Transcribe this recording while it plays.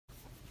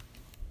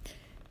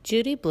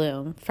Judy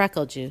Blume,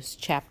 Freckle Juice,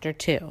 Chapter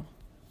 2.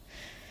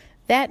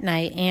 That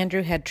night,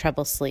 Andrew had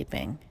trouble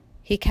sleeping.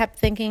 He kept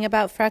thinking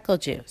about freckle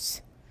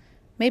juice.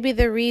 Maybe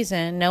the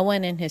reason no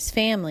one in his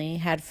family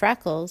had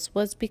freckles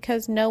was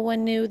because no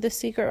one knew the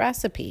secret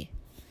recipe.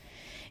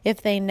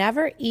 If they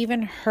never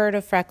even heard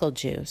of freckle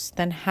juice,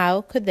 then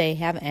how could they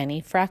have any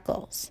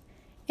freckles?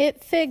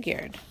 It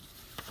figured.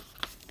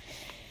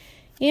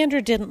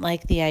 Andrew didn't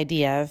like the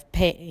idea of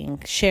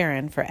paying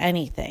Sharon for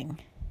anything.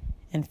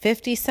 And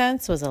 50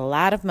 cents was a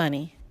lot of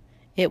money.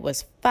 It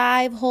was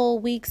 5 whole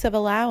weeks of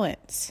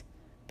allowance.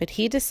 But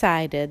he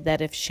decided that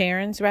if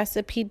Sharon's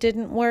recipe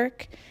didn't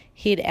work,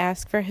 he'd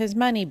ask for his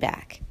money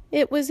back.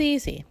 It was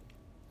easy.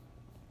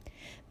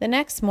 The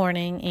next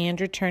morning,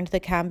 Andrew turned the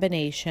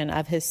combination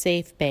of his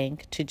safe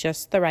bank to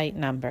just the right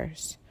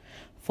numbers.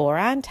 4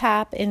 on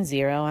top and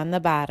 0 on the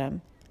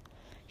bottom.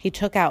 He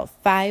took out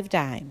 5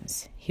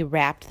 dimes. He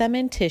wrapped them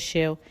in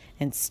tissue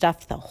and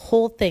stuffed the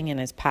whole thing in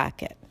his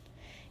pocket.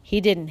 He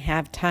didn't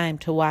have time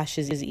to wash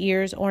his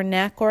ears or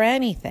neck or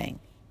anything.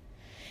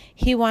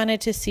 He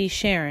wanted to see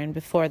Sharon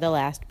before the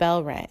last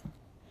bell rang.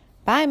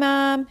 "Bye,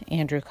 Mom,"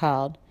 Andrew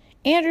called.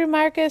 "Andrew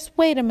Marcus,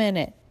 wait a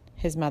minute."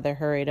 His mother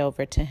hurried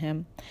over to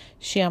him.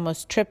 She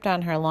almost tripped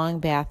on her long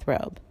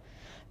bathrobe.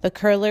 The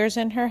curlers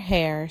in her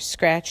hair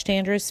scratched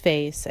Andrew's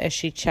face as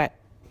she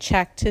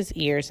checked his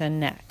ears and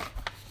neck.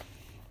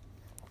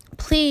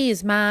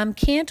 "Please, Mom,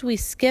 can't we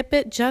skip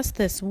it just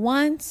this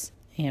once?"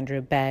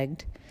 Andrew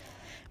begged.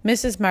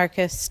 Mrs.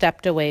 Marcus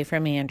stepped away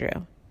from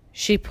Andrew.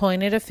 She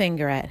pointed a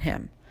finger at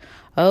him.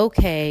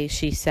 "Okay,"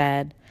 she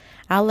said.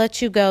 "I'll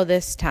let you go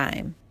this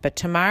time, but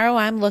tomorrow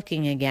I'm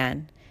looking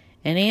again.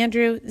 And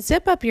Andrew,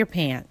 zip up your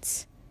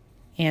pants."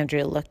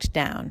 Andrew looked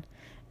down.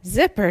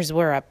 Zippers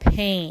were a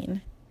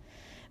pain.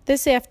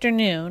 "This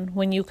afternoon,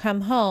 when you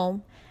come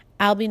home,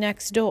 I'll be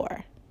next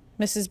door.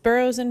 Mrs.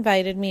 Burrows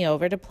invited me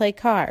over to play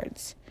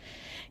cards.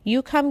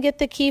 You come get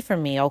the key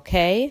from me,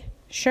 okay?"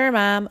 "Sure,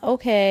 Mom,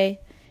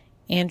 okay."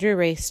 Andrew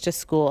raced to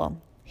school.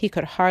 He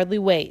could hardly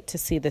wait to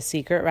see the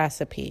secret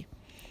recipe.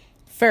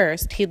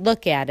 First, he'd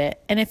look at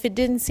it, and if it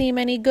didn't seem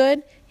any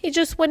good, he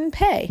just wouldn't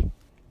pay.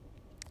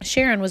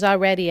 Sharon was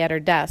already at her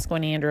desk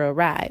when Andrew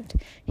arrived.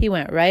 He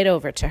went right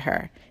over to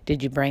her.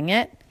 "Did you bring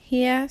it?"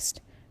 he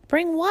asked.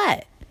 "Bring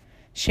what?"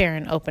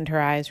 Sharon opened her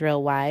eyes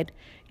real wide.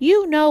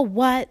 "You know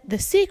what? The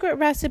secret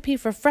recipe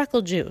for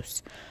freckle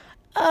juice."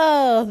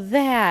 "Oh,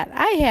 that.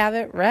 I have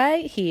it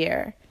right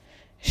here."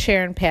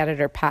 Sharon patted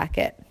her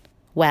pocket.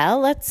 "Well,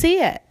 let's see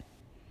it."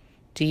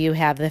 "Do you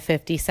have the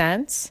 50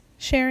 cents?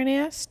 Sharon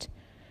asked.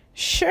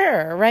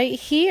 "Sure, right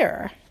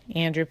here."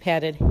 Andrew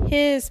patted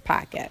his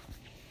pocket.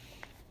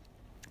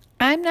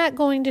 "I'm not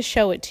going to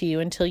show it to you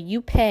until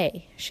you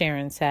pay,"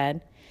 Sharon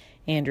said.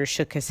 Andrew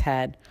shook his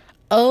head.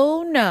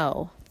 "Oh,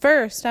 no.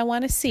 First, I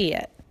want to see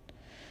it."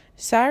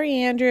 "Sorry,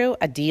 Andrew.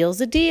 A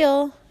deal's a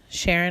deal."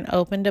 Sharon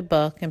opened a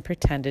book and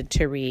pretended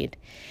to read.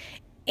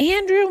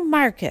 "Andrew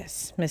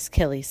Marcus," Miss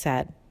Kelly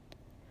said.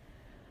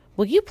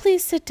 "Will you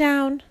please sit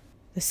down?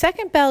 The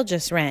second bell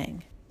just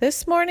rang.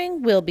 This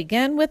morning we'll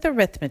begin with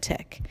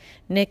arithmetic.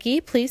 Nikki,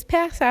 please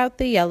pass out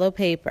the yellow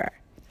paper.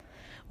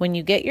 When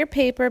you get your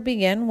paper,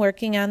 begin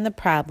working on the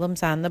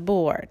problems on the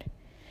board."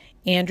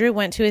 Andrew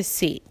went to his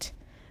seat.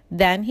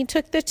 Then he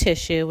took the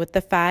tissue with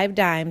the 5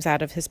 dimes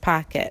out of his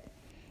pocket.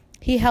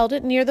 He held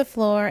it near the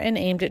floor and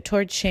aimed it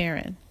toward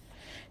Sharon.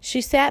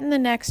 She sat in the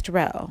next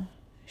row.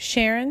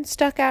 Sharon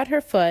stuck out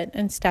her foot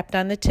and stepped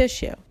on the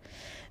tissue.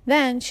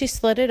 Then she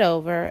slid it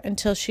over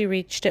until she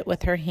reached it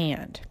with her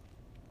hand.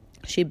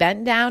 She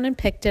bent down and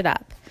picked it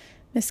up.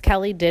 Miss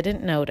Kelly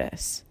didn't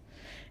notice.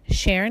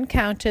 Sharon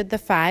counted the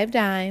 5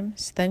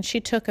 dimes. Then she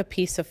took a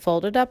piece of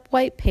folded up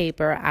white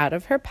paper out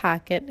of her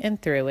pocket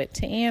and threw it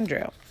to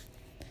Andrew.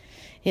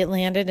 It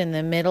landed in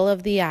the middle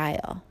of the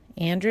aisle.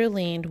 Andrew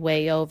leaned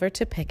way over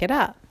to pick it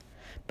up,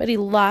 but he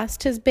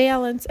lost his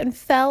balance and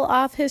fell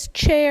off his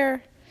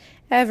chair.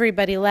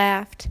 Everybody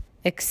laughed,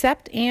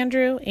 except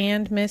Andrew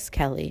and Miss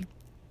Kelly.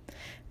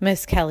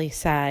 Miss Kelly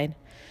sighed.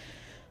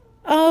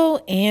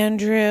 "Oh,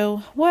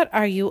 Andrew, what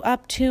are you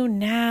up to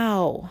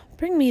now?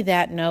 Bring me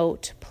that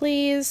note,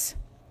 please."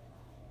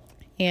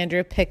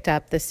 Andrew picked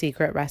up the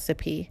secret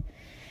recipe.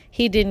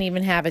 He didn't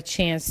even have a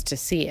chance to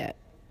see it.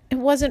 It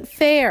wasn't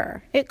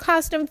fair. It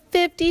cost him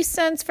 50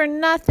 cents for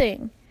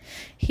nothing.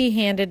 He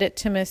handed it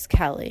to Miss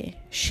Kelly.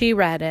 She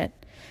read it.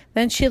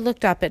 Then she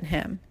looked up at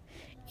him.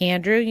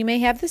 "Andrew, you may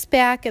have this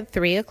back at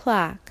 3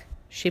 o'clock.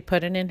 She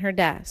put it in her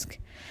desk.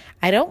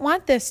 "I don't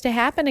want this to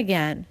happen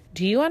again.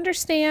 Do you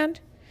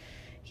understand?"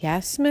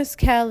 "Yes, Miss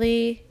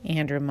Kelly,"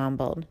 Andrew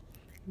mumbled.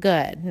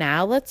 "Good.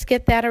 Now let's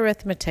get that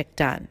arithmetic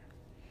done."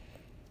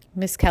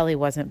 Miss Kelly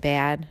wasn't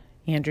bad,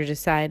 Andrew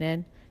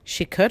decided.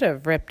 She could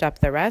have ripped up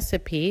the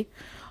recipe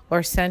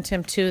or sent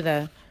him to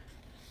the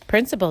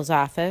principal's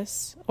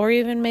office or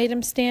even made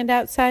him stand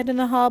outside in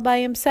the hall by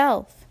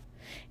himself.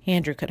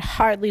 Andrew could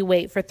hardly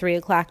wait for 3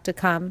 o'clock to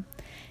come.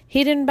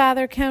 He didn't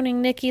bother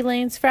counting Nicky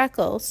Lane's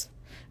freckles.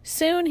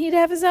 Soon he'd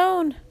have his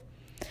own.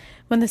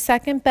 When the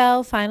second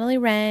bell finally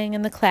rang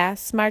and the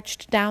class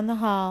marched down the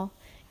hall,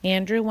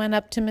 Andrew went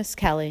up to Miss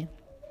Kelly.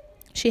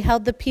 She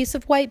held the piece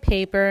of white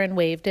paper and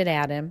waved it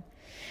at him.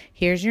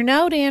 "Here's your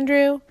note,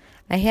 Andrew.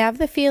 I have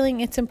the feeling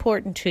it's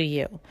important to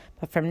you,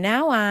 but from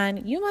now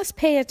on, you must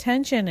pay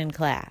attention in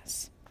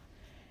class."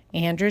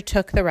 Andrew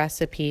took the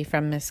recipe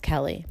from Miss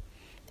Kelly.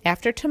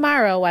 "After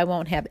tomorrow, I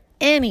won't have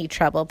any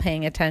trouble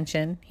paying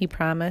attention," he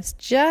promised.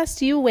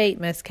 "Just you wait,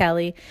 Miss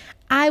Kelly.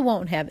 I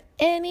won't have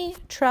any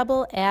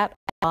trouble at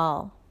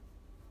all."